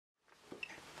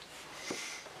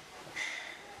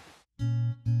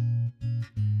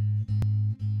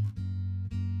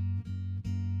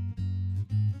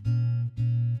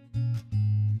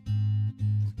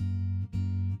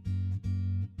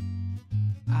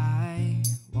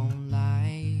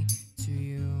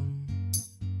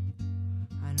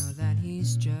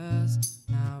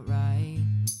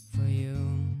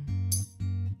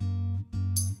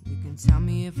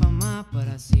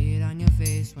I see it on your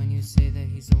face when you say that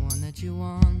he's the one that you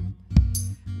want.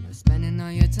 You're spending all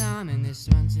your time in this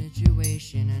one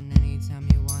situation, and anytime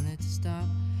you want it to stop,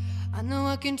 I know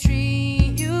I can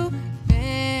treat you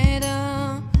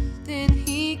better than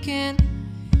he can.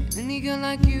 And any girl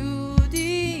like you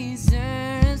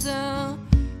deserves a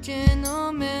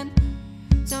gentleman.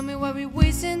 Tell me why we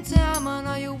wasting time on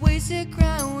all your wasted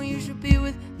crime when you should be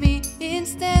with me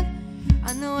instead.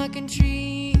 I know I can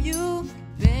treat you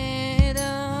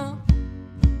better,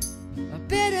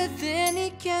 better than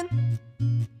he can.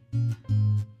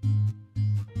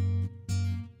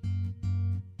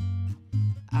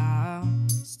 I'll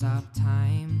stop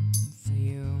time for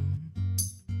you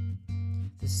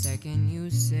the second you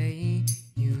say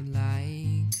you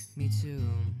like me too.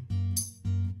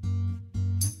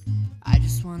 I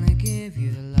just wanna give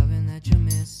you the loving that you're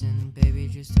missing, baby,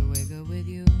 just to wake up with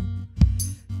you.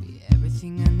 Be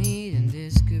everything I need, and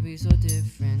this could be so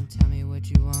different. Tell me what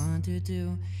you want to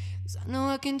do, 'cause I know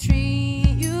I can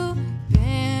treat you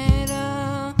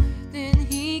better than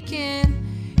he can.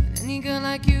 And any girl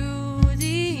like you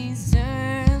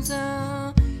deserves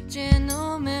a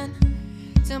gentleman.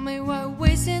 Tell me why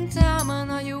wasting time on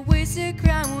all your wasted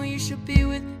crime when you should be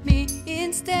with me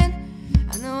instead.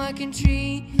 I know I can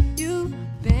treat you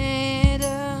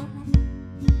better,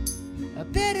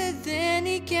 better than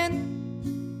he can,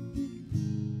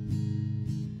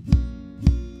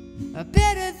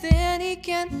 better than he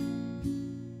can.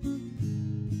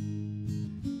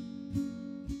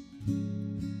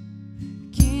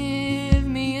 Give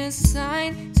me a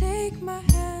sign, take my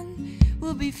hand,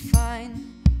 we'll be fine.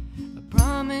 I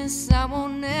promise I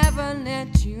won't never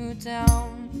let you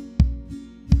down.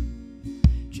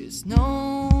 Just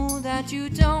know that you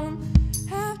don't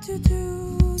have to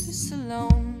do this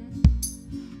alone.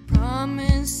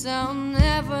 Promise I'll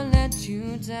never let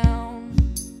you down,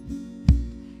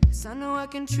 'cause I know I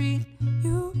can treat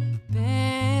you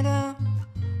better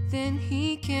than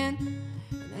he can.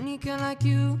 And any girl like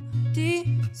you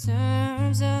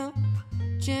deserves a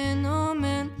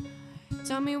gentleman.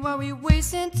 Tell me why we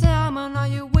wasting time on all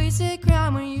your wasted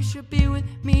crime when you should be with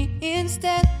me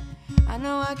instead. I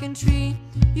know I can treat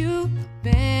you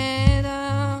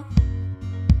better,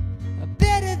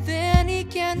 better than he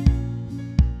can,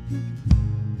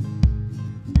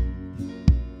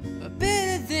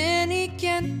 better than he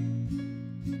can,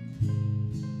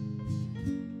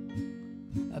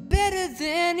 better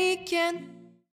than he can.